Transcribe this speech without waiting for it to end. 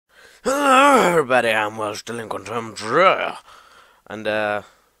Everybody, I'm Welsh Delinquent, I'm Drew. And,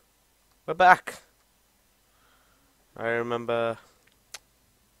 we're back. I remember...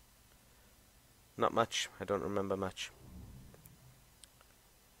 not much. I don't remember much.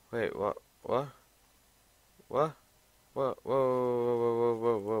 Wait, what? What? What? Whoa, whoa, whoa, whoa,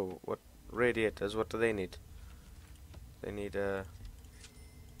 whoa, whoa. What? Radiators, what do they need? They need,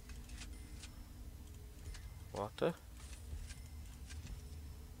 water?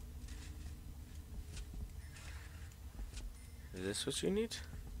 Is this what you need?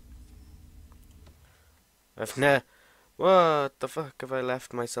 I've never... What the fuck have I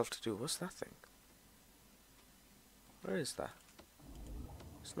left myself to do? What's that thing? Where is that?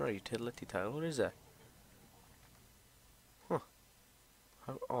 It's not a utility tile. What is that? Huh.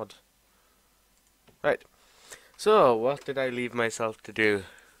 How odd. Right. So, what did I leave myself to do?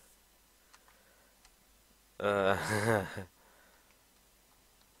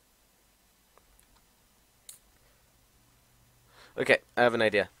 Okay, I have an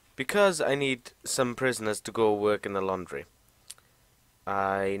idea. Because I need some prisoners to go work in the laundry,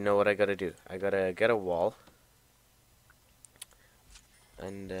 I know what I gotta do. I gotta get a wall.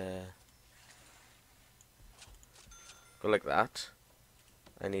 And, go like that.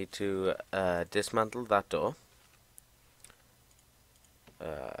 I need to, dismantle that door.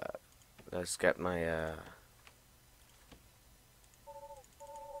 Let's get my, oh,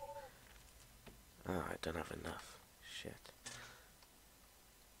 I don't have enough. Shit.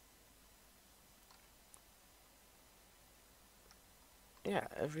 Yeah,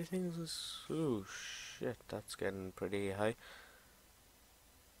 everything's... oh, shit, that's getting pretty high.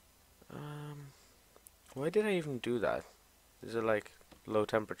 Why did I even do that? Is it like low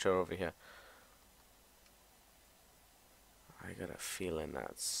temperature over here? I got a feeling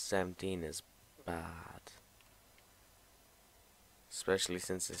that 17 is bad. Especially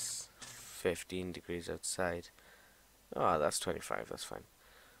since it's 15 degrees outside. Oh, that's 25, that's fine.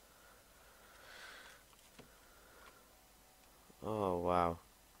 Oh, wow.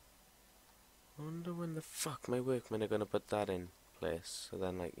 I wonder when the fuck my workmen are gonna put that in place. So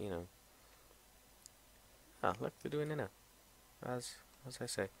then, like, you know. Ah, look, they're doing it now. As I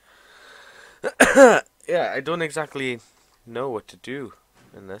say. Yeah, I don't exactly know what to do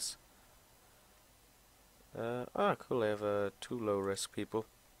in this. Cool, I have 2 low-risk people.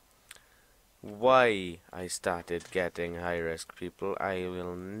 Why I started getting high-risk people, I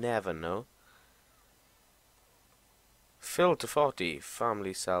will never know. Fill to 40,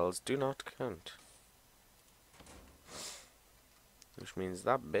 family cells do not count. Which means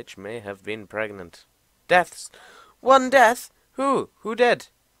that bitch may have been pregnant. Deaths! 1 death? Who? Who did?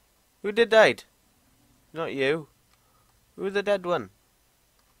 Who did died? Not you. Who's the dead one?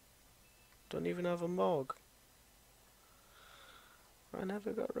 Don't even have a morgue. I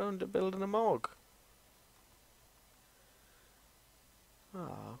never got round to building a morgue.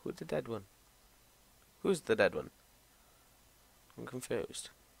 Ah, who's the dead one? Who's the dead one? I'm confused.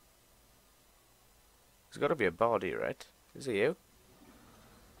 There's got to be a body, right? Is it you?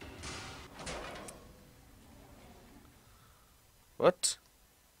 What?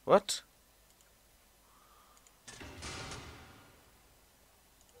 What?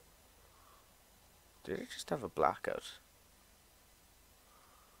 Did it just have a blackout?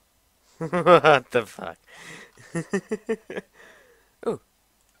 What the fuck? Ooh.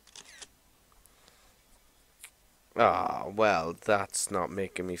 Ah, well, that's not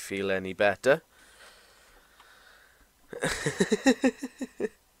making me feel any better.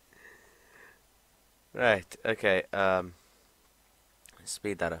 Right, okay,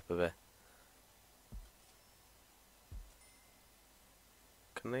 speed that up a bit.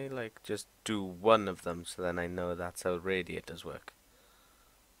 Can I, like, just do one of them so then I know that's how radiators work?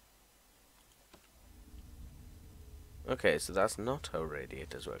 Okay, so that's not how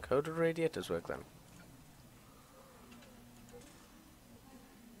radiators work. How do radiators work then?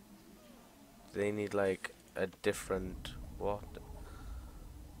 They need, like, a different water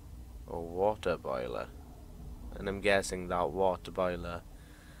boiler. And I'm guessing that water boiler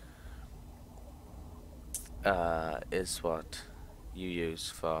is what you use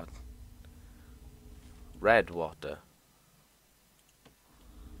for red water.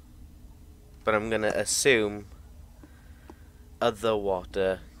 But I'm gonna assume other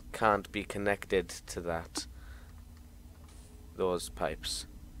water can't be connected to those pipes.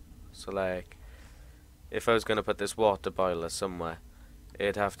 So, like, if I was gonna put this water boiler somewhere,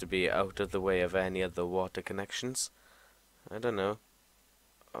 it'd have to be out of the way of any other water connections. I don't know.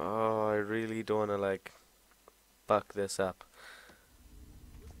 Oh, I really don't wanna, like, fuck this up.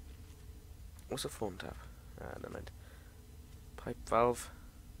 What's a phone tab? Ah, never mind. Pipe valve.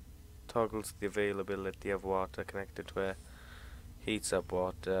 toggles the availability of water connected to it, heats up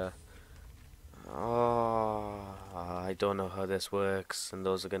water. Oh, I don't know how this works, and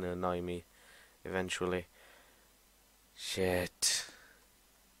those are gonna annoy me eventually. Shit.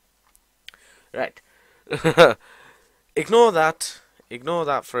 Right. Ignore that. Ignore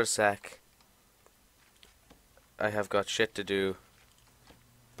that for a sec. I have got shit to do.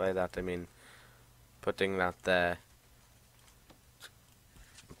 By that I mean putting that there.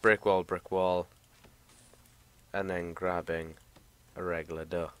 Brick wall, and then grabbing a regular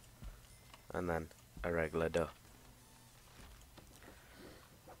dough, and then a regular dough.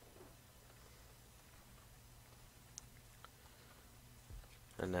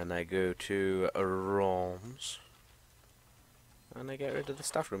 And then I go to ROMs, and I get rid of the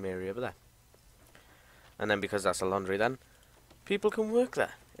staff room area over there. And then because that's a laundry, then people can work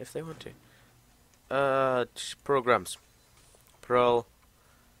there if they want to. Programs. Parole.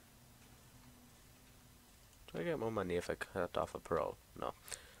 Do I get more money if I cut off a parole? No.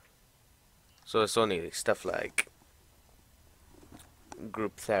 So it's only stuff like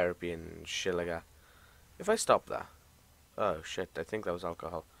group therapy and shit like that. If I stop that, oh shit, I think that was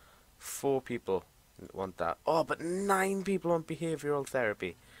alcohol. 4 people want that. Oh, but 9 people want behavioral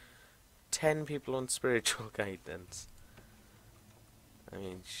therapy. 10 people want spiritual guidance. I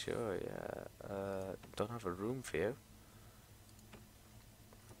mean, sure, yeah. Don't have a room for you.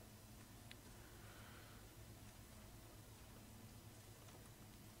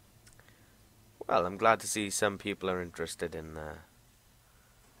 Well, I'm glad to see some people are interested in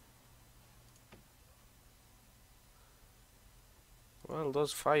well,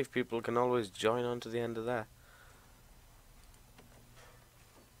 those 5 people can always join on to the end of that.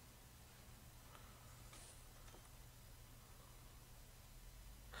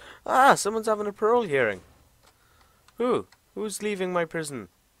 Ah, someone's having a parole hearing. Who? Who's leaving my prison?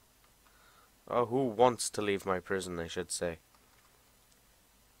 Oh, who wants to leave my prison, I should say.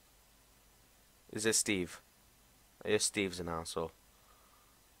 Is it Steve? Yes, Steve's an asshole.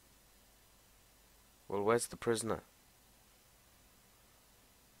 Well, where's the prisoner?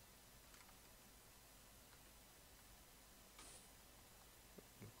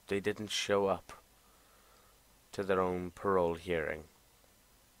 They didn't show up to their own parole hearing.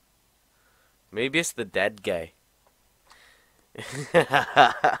 Maybe it's the dead guy.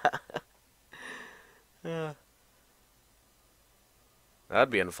 Yeah. That'd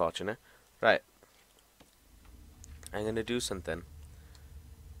be unfortunate. Right. I'm gonna do something.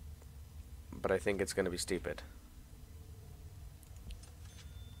 But I think it's gonna be stupid.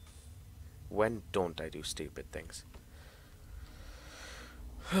 When don't I do stupid things?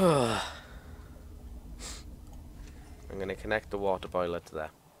 I'm gonna connect the water boiler to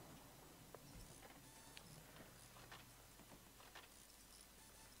there.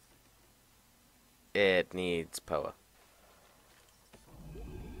 It needs power.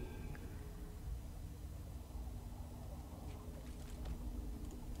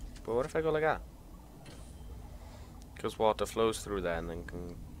 But what if I go like that? Because water flows through there and then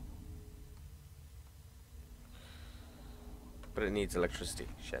can... But it needs electricity.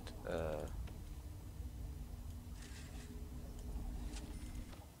 Shit.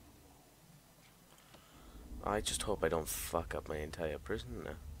 I just hope I don't fuck up my entire prison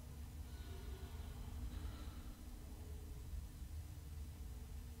now.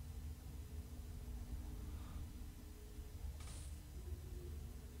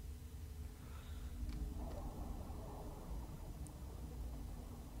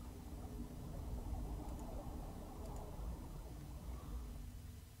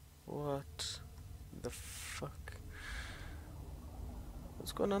 What the fuck?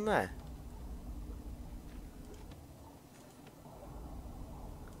 What's going on there?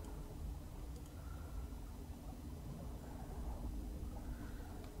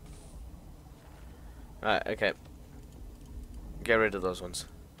 Right, okay. Get rid of those ones.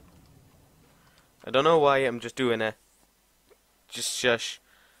 I don't know why I'm just doing it. Just shush.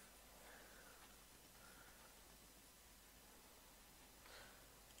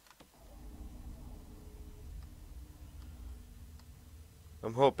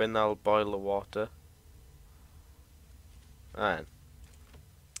 I'm hoping that'll boil the water. Alright.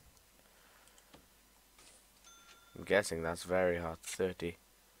 I'm guessing that's very hot. 30.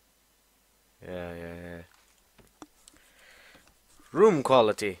 Yeah. Room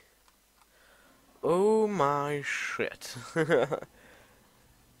quality. Oh my shit.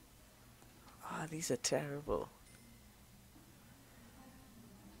 Ah, these are terrible.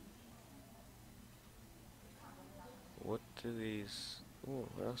 What do these... Oh,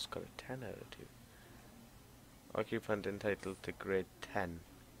 that's got a 10 out of 2. Occupant entitled to grade 10.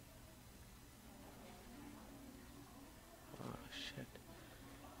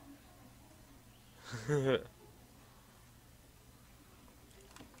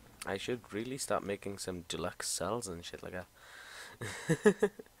 I should really start making some deluxe cells and shit like that.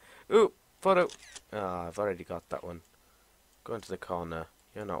 Ooh, photo. Ah, I've already got that one. Go into the corner.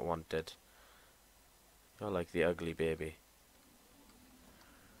 You're not wanted. You're like the ugly baby.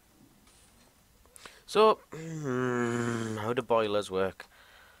 So, how do boilers work?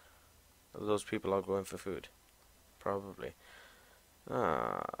 Those people are going for food. Probably.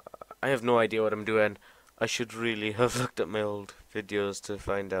 Ah, I have no idea what I'm doing. I should really have looked at my old videos to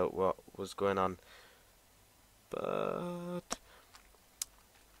find out what was going on. But...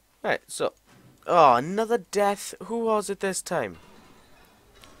 Right, so... Oh, another death. Who was it this time?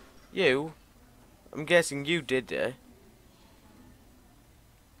 You? I'm guessing you did it.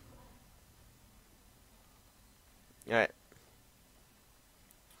 Right.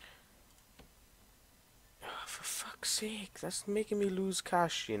 Oh, for fuck's sake, that's making me lose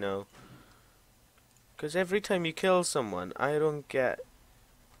cash, you know. Because every time you kill someone, I don't get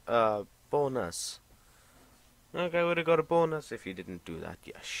a bonus. Like, I would have got a bonus if you didn't do that,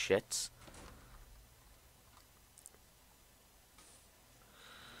 you shits.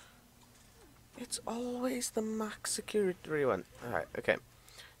 It's always the max security one. Alright, okay.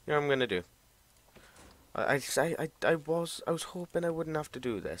 You know what I'm gonna do? I was hoping I wouldn't have to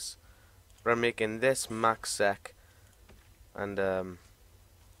do this. But I'm making this max sec and can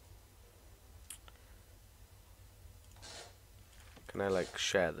I like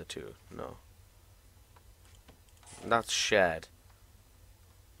share the two? No. That's shared.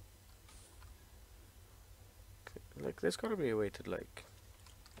 Like there's gotta be a way to like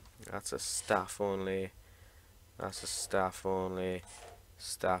that's a staff only. That's a staff only.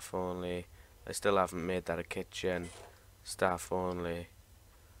 Staff only. I still haven't made that a kitchen. Staff only.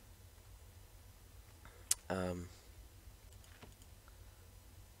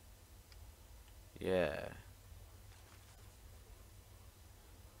 Yeah.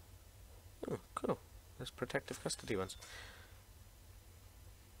 Oh, cool. There's protective custody ones.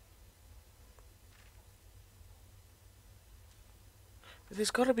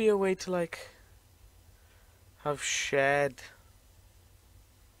 There's gotta be a way to like have shared.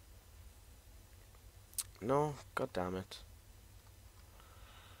 No, god damn it.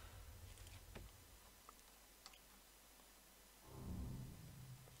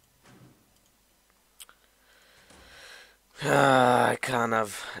 I can't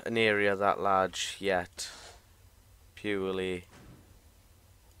have an area that large yet. Purely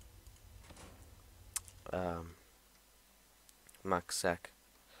max sec.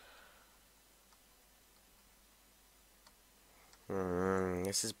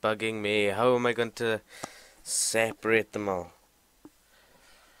 This is bugging me. How am I going to separate them all?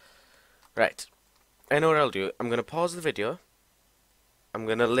 Right. I know what I'll do. I'm going to pause the video. I'm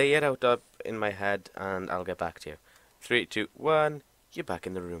going to lay it out up in my head and I'll get back to you. 3, 2, 1. You're back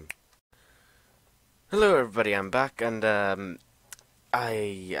in the room. Hello everybody, I'm back and I'll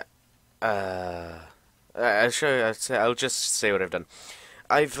just say what I've done.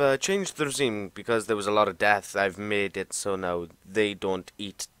 I've changed the regime because there was a lot of death. I've made it so now they don't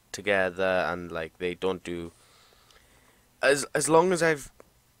eat together and like they don't do as long as I've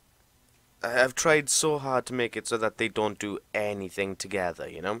tried so hard to make it so that they don't do anything together,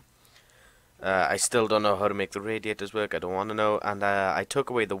 you know? I still don't know how to make the radiators work. I don't want to know. And I took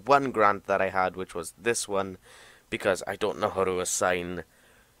away the one grant that I had, which was this one, because I don't know how to assign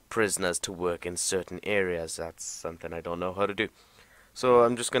prisoners to work in certain areas. That's something I don't know how to do. So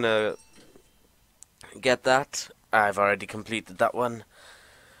I'm just going to get that. I've already completed that one.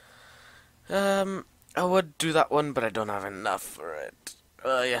 I would do that one, but I don't have enough for it.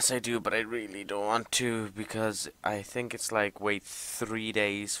 Yes, I do, but I really don't want to because I think it's like wait 3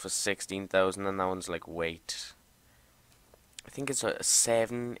 days for 16,000, and that one's like wait. I think it's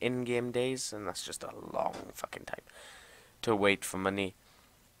 7 in-game days, and that's just a long fucking time to wait for money.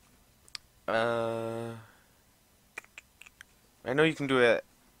 I know you can do it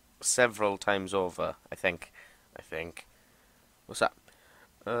several times over. I think. What's that?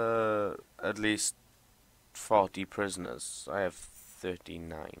 At least 40 prisoners. I have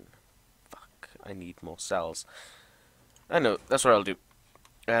 39. Fuck, I need more cells. I know, that's what I'll do.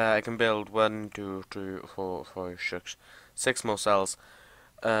 I can build 1, 2, 3, 4, 5, 6 more cells.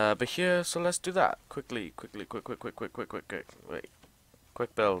 But here, so let's do that. Quickly. Wait.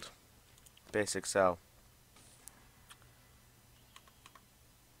 Quick build. Basic cell.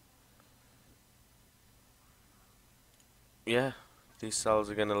 Yeah, these cells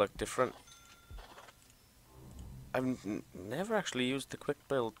are gonna look different. I've never actually used the quick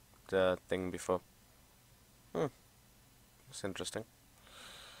build thing before. That's interesting.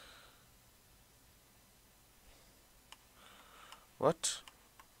 What?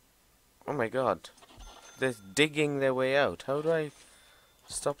 Oh my god. They're digging their way out. How do I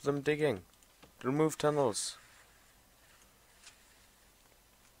stop them digging? Remove tunnels.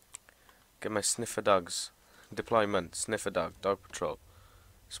 Get my sniffer dogs. Deployment. Sniffer dog. Dog patrol.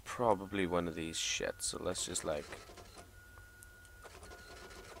 It's probably one of these shits, so let's just like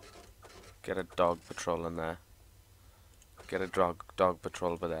get a dog patrol in there. Get a dog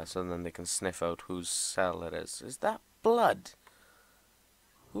patrol over there, so then they can sniff out whose cell it is. Is that blood?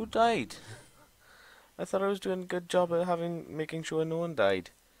 Who died? I thought I was doing a good job at making sure no one died.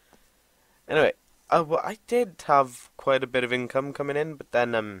 Anyway, well, I did have quite a bit of income coming in, but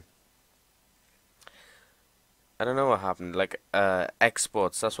then I don't know what happened. Like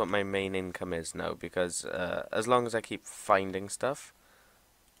exports, that's what my main income is now, because as long as I keep finding stuff,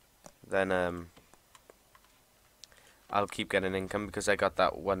 then I'll keep getting income, because I got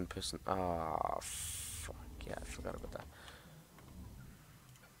that 1%. Ah, fuck yeah, I forgot about that.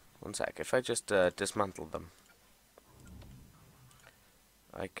 One sec. If I just dismantle them,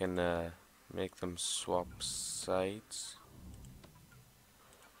 I can make them swap sides.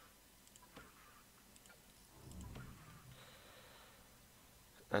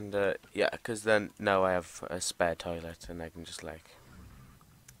 And yeah, because then now I have a spare toilet and I can just like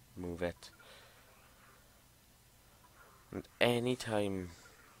move it. And anytime,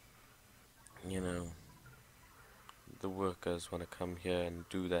 you know, the workers want to come here and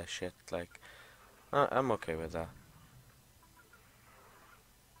do their shit, like, I'm okay with that.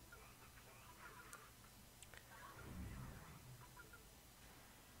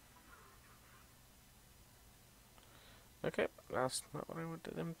 Okay, that's not what I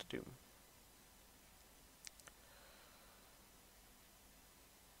wanted them to do.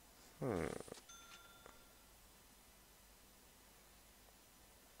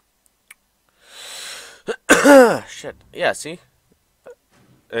 Shit. Yeah, see?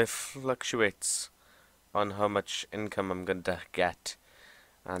 It fluctuates on how much income I'm going to get.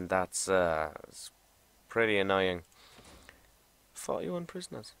 And that's it's pretty annoying. 41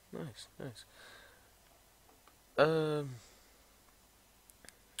 prisoners. Nice, nice. Yeah,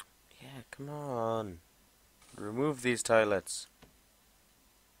 come on. Remove these toilets.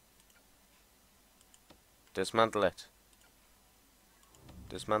 Dismantle it.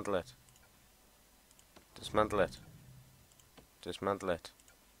 Dismantle it. Dismantle it. Dismantle it.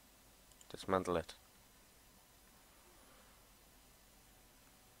 Dismantle it.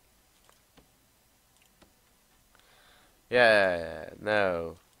 Yeah,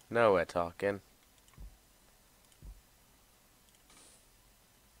 no. No, we're talking.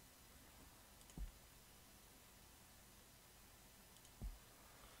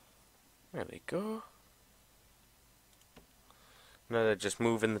 There we go. No, they're just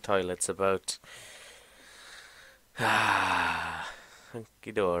moving the toilets about. Ah,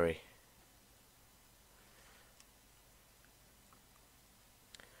 hunky dory.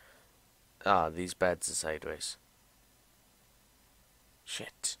 Ah, these beds are sideways.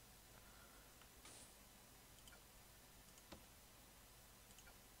 Shit.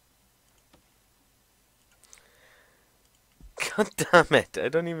 God damn it. I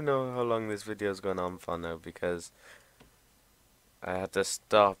don't even know how long this video's going on for now, because I had to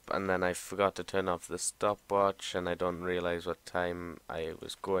stop and then I forgot to turn off the stopwatch and I don't realize what time I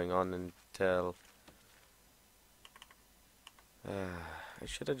was going on until... I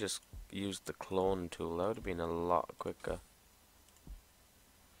should have just used the clone tool. That would have been a lot quicker.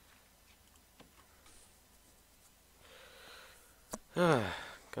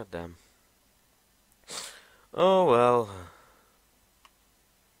 God damn. Oh well.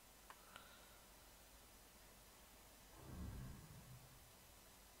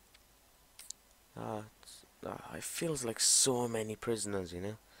 It feels like so many prisoners, you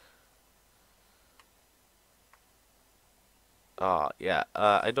know? Yeah.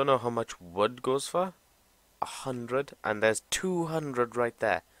 I don't know how much wood goes for. 100, and there's 200 right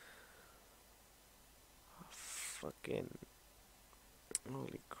there. Fucking...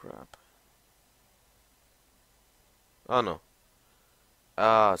 Holy crap. Oh no.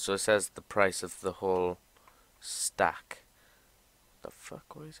 So it says the price of the whole stack. The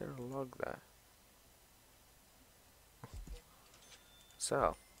fuck? Why is there a log there?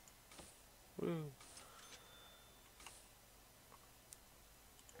 Sell. Woo.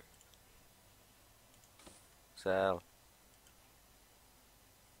 Sell.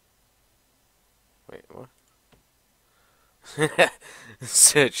 Wait, what?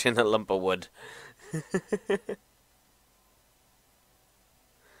 Searching a lump of wood.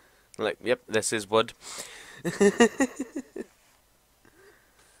 Like, yep, this is wood.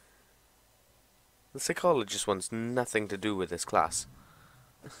 The psychologist wants nothing to do with this class.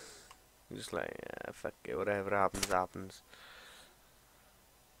 Just like, yeah, fuck it, whatever happens, happens.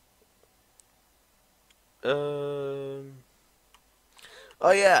 Oh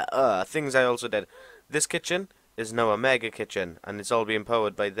yeah, things I also did. This kitchen is now a mega kitchen, and it's all being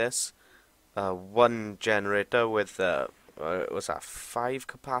powered by this. One generator with, what's that, 5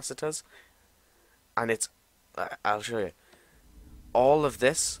 capacitors? And it's, I'll show you. All of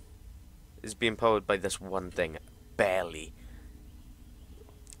this is being powered by this one thing. Barely.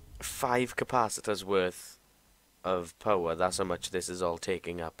 5 capacitors worth of power, that's how much this is all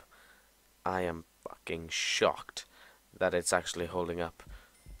taking up. I am fucking shocked that it's actually holding up.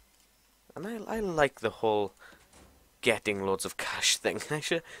 And I like the whole getting loads of cash thing. I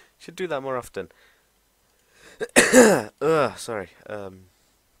should do that more often. Sorry.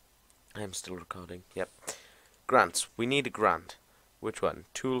 I'm still recording. Yep. Grants. We need a grant. Which one?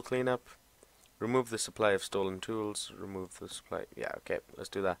 Tool cleanup. Remove the supply of stolen tools. Remove the supply. Yeah, okay. Let's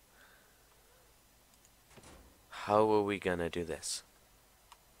do that. How are we gonna do this?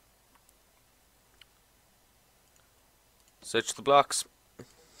 Search the blocks.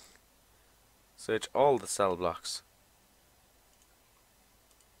 Search all the cell blocks.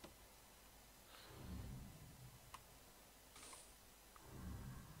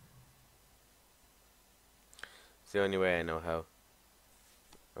 It's the only way I know how.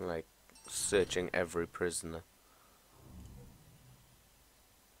 I'm like searching every prisoner.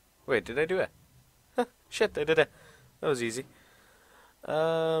 Wait, did I do it? Huh, shit, I did it. That was easy.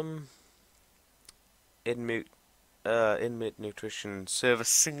 Inmate nutrition. Serve a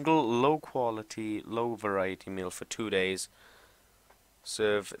single low quality, low variety meal for 2 days.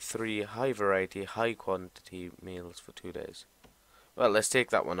 Serve 3 high variety, high quantity meals for 2 days. Well, let's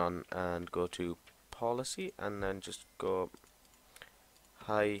take that one on and go to policy and then just go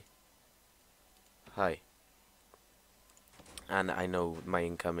high, high. And I know my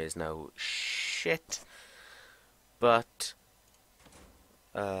income is now shit, but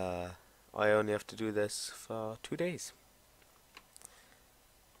I only have to do this for 2 days.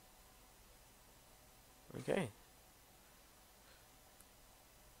 Okay.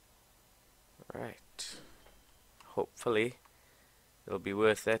 Right. Hopefully, it'll be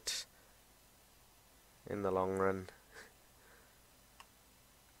worth it in the long run.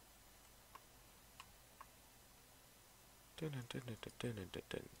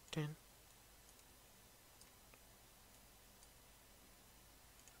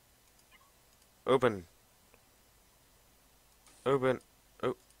 Open. Open.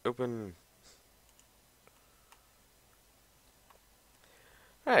 Oh, open.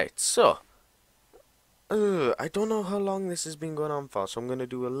 Right, so. I don't know how long this has been going on for, so I'm going to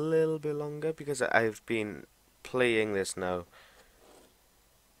do a little bit longer because I've been playing this now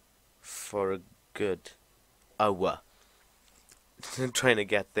for a good hour. Trying to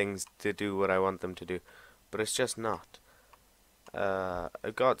get things to do what I want them to do, but it's just not. I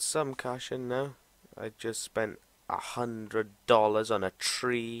got some cash in now. I just spent $100 on a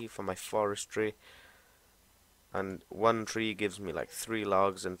tree for my forestry, and one tree gives me like 3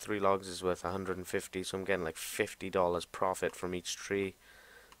 logs, and 3 logs is worth 150, so I'm getting like $50 profit from each tree.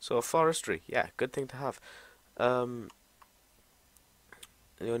 So forestry, yeah, good thing to have. The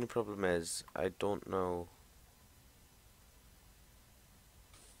only problem is I don't know.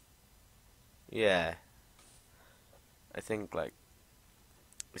 Yeah, I think like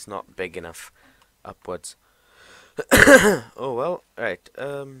it's not big enough upwards. Oh well, right.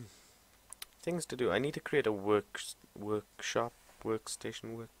 Things to do. I need to create a workshop,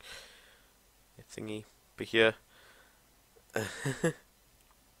 workstation, work thingy. But here.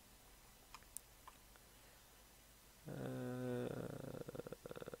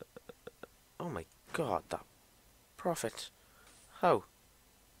 Oh my god, that profit. How?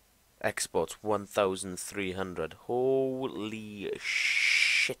 Exports 1,300. Holy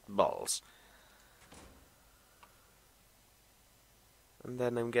shit balls. And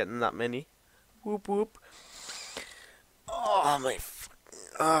then I'm getting that many. Whoop whoop. Oh my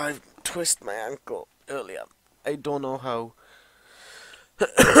I twisted my ankle earlier. I don't know how.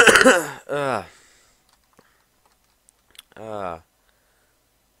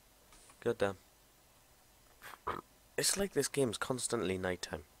 God damn. It's like this game's constantly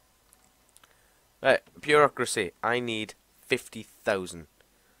nighttime. Right, bureaucracy. I need 50,000.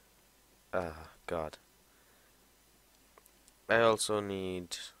 God. I also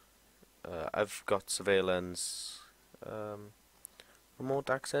need. I've got surveillance. Remote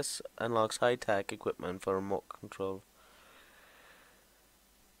access unlocks high-tech equipment for remote control.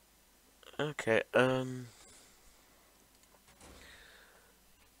 Okay.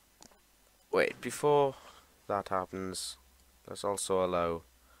 wait, before that happens, let's also allow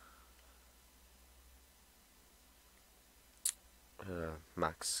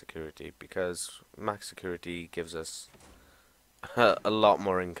max security, because max security gives us a lot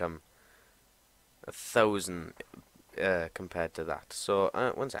more income. 1,000 compared to that. So,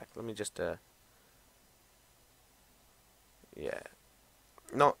 one sec, let me just, yeah,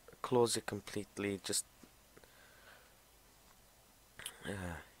 not close it completely, just,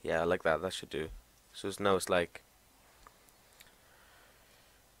 yeah, like that, that should do. So now it's like,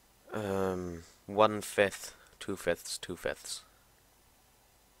 1/5, 2/5, 2/5.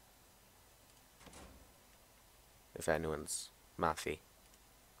 If anyone's mathy.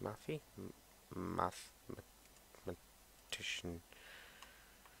 Mathy? Mathematician.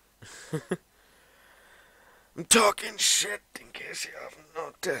 I'm talking shit in case you haven't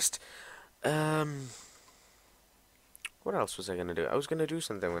noticed. What else was I gonna do? I was gonna do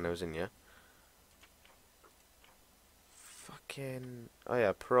something when I was in here. Fucking... Oh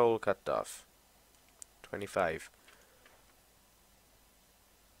yeah, parole cut off. 25.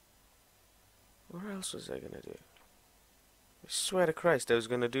 What else was I gonna do? I swear to Christ, I was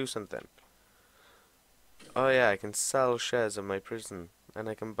gonna do something. Oh yeah, I can sell shares of my prison, and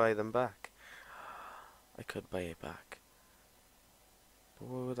I can buy them back. I could buy it back. But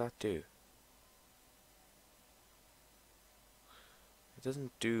what would that do? It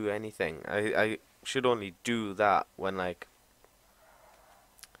doesn't do anything. I should only do that when, like,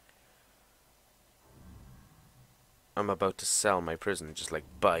 I'm about to sell my prison. Just, like,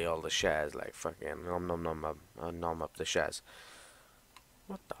 buy all the shares. Like, fucking nom nom nom nom up the shares.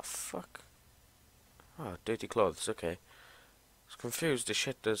 What the fuck? Oh, dirty clothes, okay. I was confused as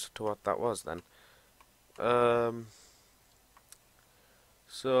shit as to what that was then.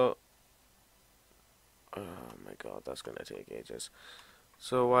 So... Oh my god, that's gonna take ages.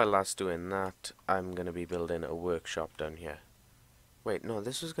 So while that's doing that, I'm gonna be building a workshop down here. Wait, no,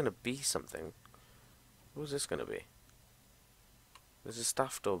 this was gonna be something. What was this gonna be? There's a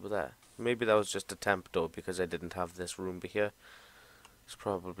staff door over there. Maybe that was just a temp door because I didn't have this room be here. That's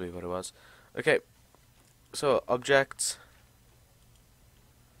probably what it was. Okay, so objects.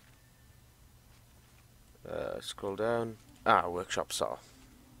 Scroll down. Ah, workshop saw.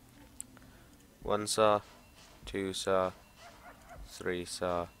 1 saw, 2 saw, 3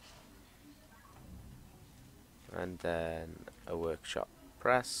 saw, and then a workshop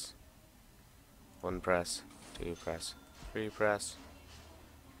press. 1 press, 2 press, 3 press.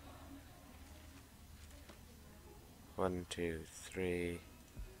 1, 2, 3.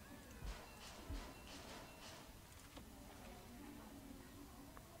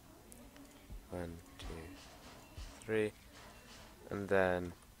 One, 2, 3, and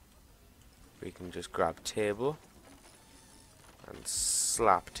then we can just grab table and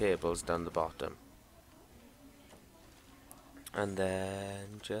slap tables down the bottom, and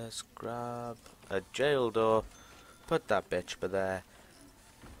then just grab a jail door, put that bitch by there,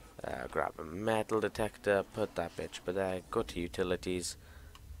 grab a metal detector, put that bitch by there, go to utilities,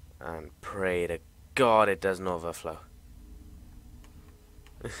 and pray to God it doesn't overflow.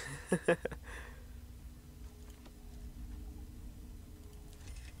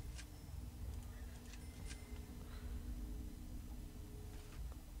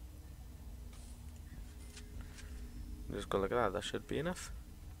 Just go like that, that should be enough.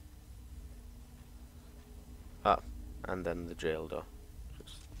 Ah, and then the jail door.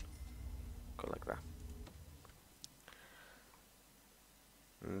 Just go like that.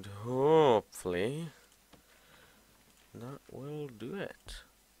 And hopefully that will do it.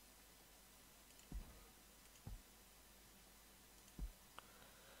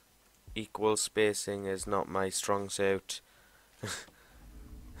 Equal spacing is not my strong suit.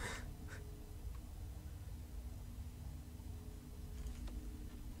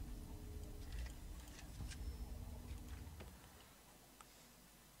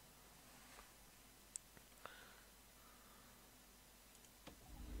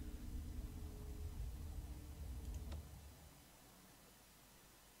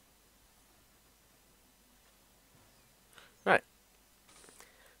 Right.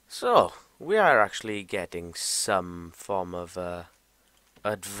 So, we are actually getting some form of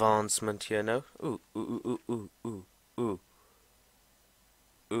advancement here now. Ooh, ooh, ooh, ooh, ooh, ooh,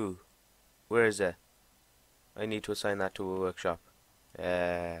 ooh. Where is it? I need to assign that to a workshop.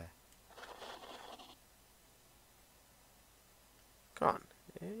 Come on.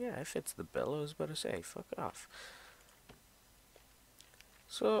 Yeah, it fits the bill, I was about to say. Fuck off.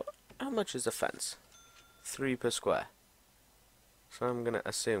 So, how much is a fence? 3 per square. So I'm gonna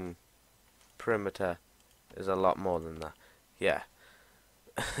assume perimeter is a lot more than that. Yeah.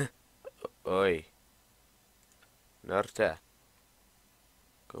 Oi. Norte.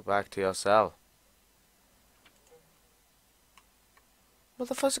 Go back to your cell. What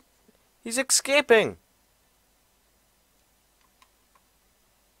the fuck? He's escaping!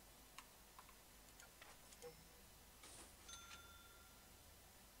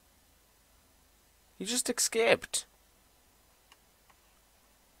 He just escaped.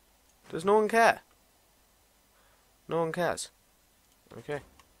 Does no one care? No one cares. Okay.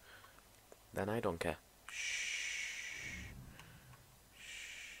 Then I don't care. Shh.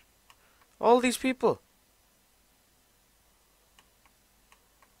 Shh. All these people.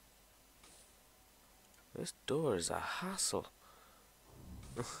 This door is a hassle.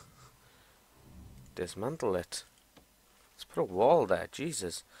 Dismantle it. Let's put a wall there.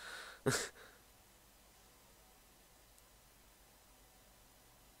 Jesus.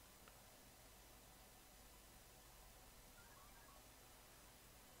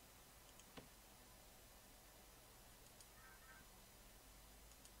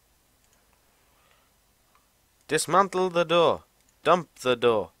 Dismantle the door. Dump the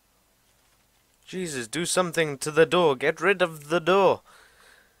door. Jesus, do something to the door. Get rid of the door.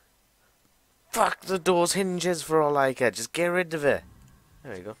 Fuck the door's hinges for all I care. Just get rid of it.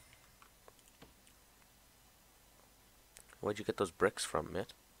 There you go. Where'd you get those bricks from,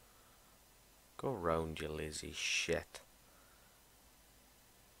 mate? Go round, you lazy shit.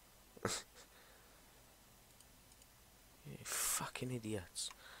 You fucking idiots.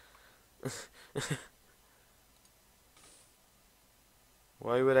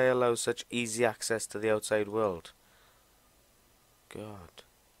 Why would I allow such easy access to the outside world? God.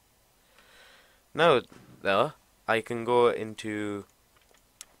 Now, though, I can go into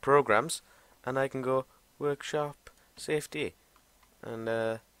programs, and I can go workshop safety, and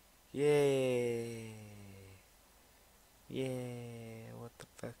yay, yay, what the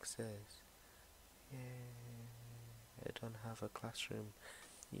fuck says, yay, I don't have a classroom,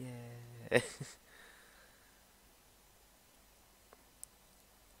 yay.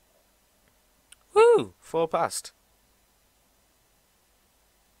 Woo! 4 past.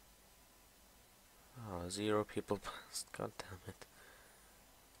 Oh, 0 people passed. God damn it.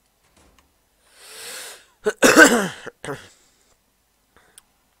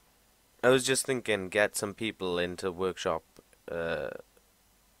 I was just thinking, get some people into workshop,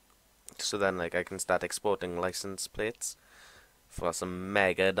 so then like I can start exporting license plates for some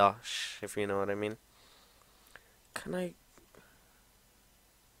mega dosh, if you know what I mean. Can I?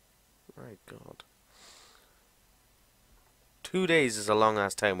 My God. 2 days is a long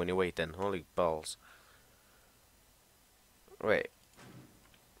ass time when you're waiting. Holy balls. Wait.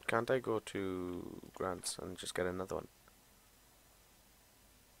 Can't I go to grants and just get another one?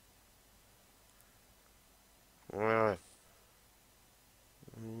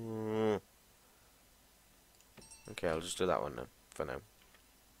 Okay, I'll just do that one now, for now.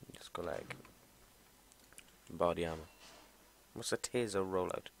 Just go like body armor. What's a taser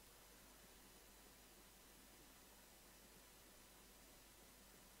rollout?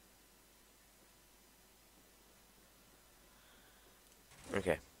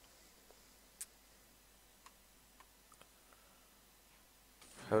 Okay.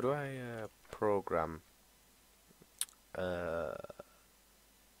 How do I program? I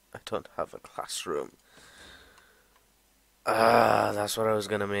don't have a classroom. Ah, that's what I was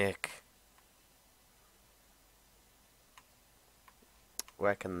gonna make.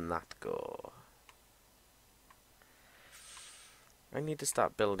 Where can that go? I need to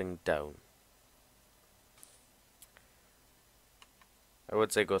start building down. I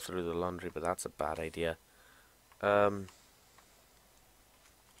would say go through the laundry, but that's a bad idea. 1,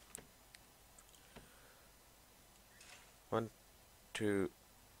 2,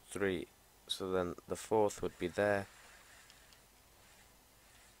 3. So then the 4th would be there.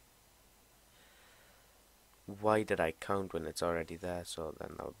 Why did I count when it's already there? So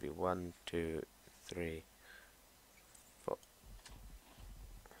then that would be 1, 2, 3, 4.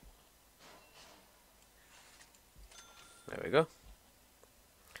 There we go.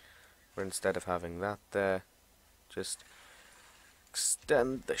 Or instead of having that there, just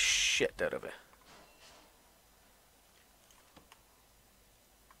extend the shit out of it.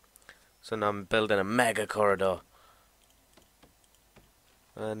 So now I'm building a mega corridor.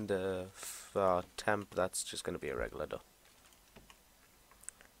 And for temp, that's just going to be a regular door.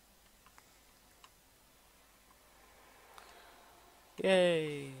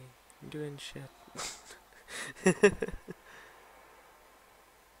 Yay! I'm doing shit.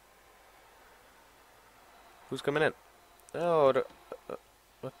 Who's coming in? Oh,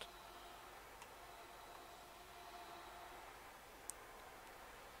 what?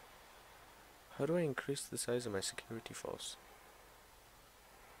 How do I increase the size of my security force?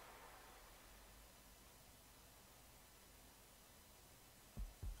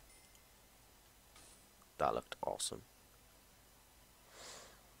 That looked awesome.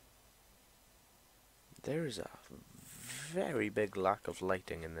 There is a very big lack of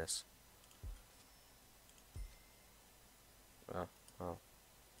lighting in this. Oh,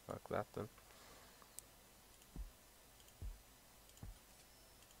 fuck that then.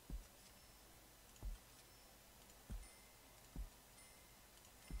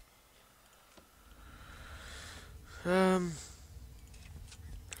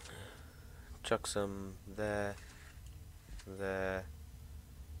 Chuck some there, there,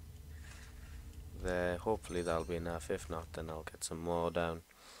 there. Hopefully that'll be enough. If not, then I'll get some more down.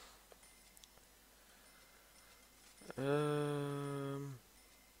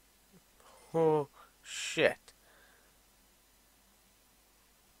 Oh shit.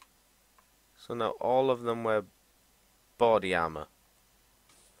 So now all of them wear body armor.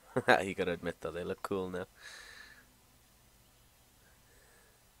 You gotta admit though, they look cool now.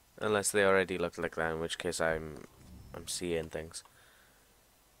 Unless they already looked like that, in which case I'm seeing things.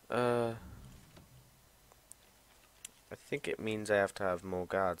 I think it means I have to have more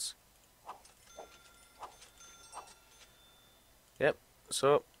guards. Yep,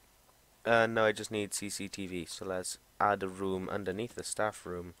 so no, I just need CCTV, so let's add a room underneath the staff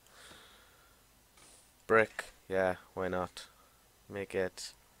room. Brick, yeah, why not? Make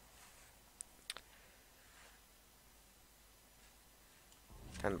it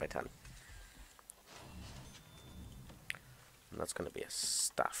 10 by 10. And that's going to be a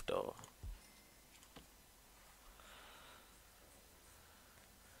staff door.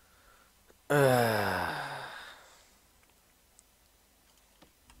 I'm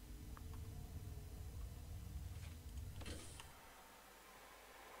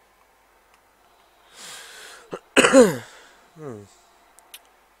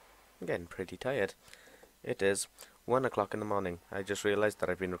getting pretty tired. It is 1 o'clock in the morning. I just realised that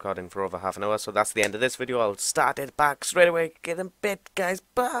I've been recording for over half an hour, so that's the end of this video. I'll start it back straight away. Get in bed, guys.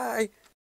 Bye!